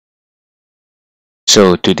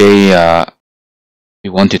So today we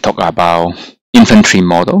want to talk about inventory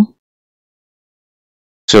model.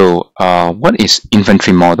 So what is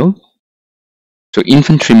inventory model? So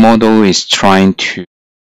inventory model is trying to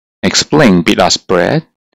explain bid-ask spread,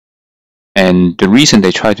 and the reason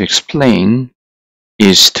they try to explain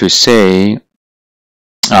is to say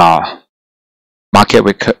market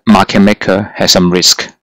maker has some risk,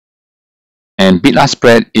 and bid-ask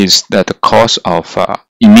spread is the cost of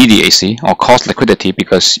immediacy or cost liquidity,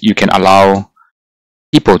 because you can allow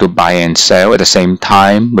people to buy and sell at the same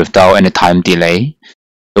time without any time delay.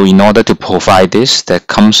 So in order to provide this, that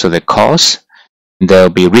comes with a cost. There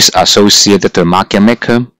will be risk associated to the market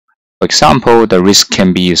maker. For example, the risk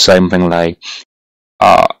can be something like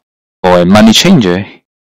for a money changer,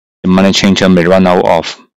 the money changer may run out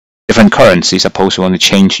of different currencies. Suppose you want to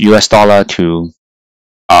change US dollar to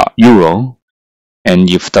euro, and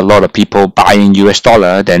if a lot of people buying US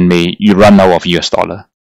dollar, then you run out of US dollar.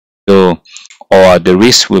 So, or the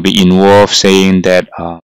risk will be involved saying that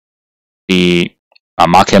the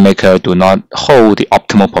market maker do not hold the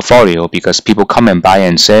optimal portfolio because people come and buy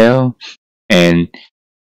and sell, and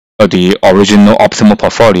the original optimal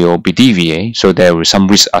portfolio be deviate. So there is some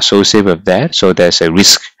risk associated with that. So there's a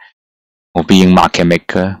risk of being market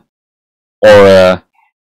maker. Or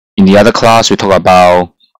in the other class, we talk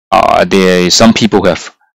about there is some people who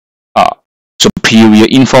have superior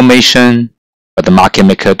information, but the market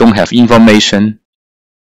maker don't have information.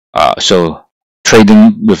 So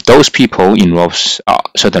trading with those people involves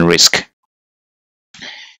certain risk.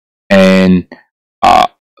 And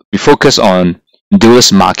we focus on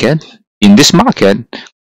dealers market. In this market,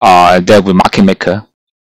 there will be market maker,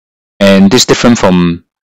 and this is different from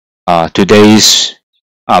today's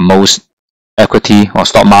most equity or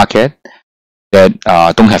stock market that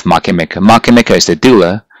don't have market maker. Market maker is the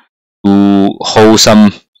dealer who holds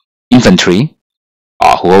some inventory,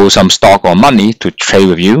 who holds some stock or money to trade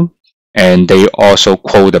with you, and they also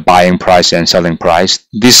quote the buying price and selling price.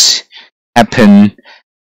 This happened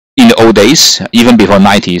in the old days, even before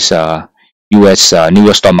 90s. US New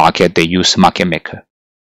York stock market, they use market maker.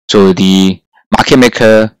 So the market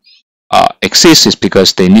maker exists is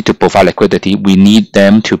because they need to provide liquidity. We need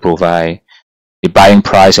them to provide the buying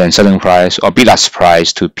price and selling price or bid-ask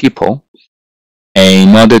price to people, and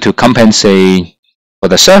in order to compensate for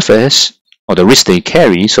the service or the risk they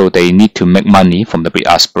carry, so they need to make money from the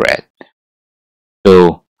bid-ask spread.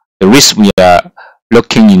 So the risk we are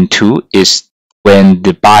looking into is when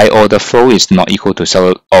the buy order flow is not equal to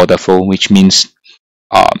sell order flow, which means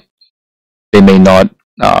they may not,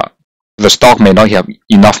 the stock may not have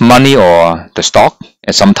enough money or the stock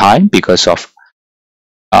at some time because of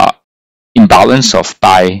imbalance of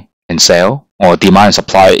buy and sell, or demand and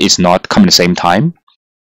supply is not coming at the same time.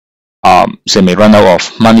 So they may run out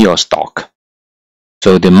of money or stock.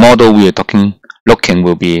 So the model we are looking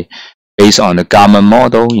will be based on the Garment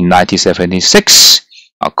model in 1976,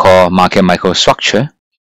 called market microstructure.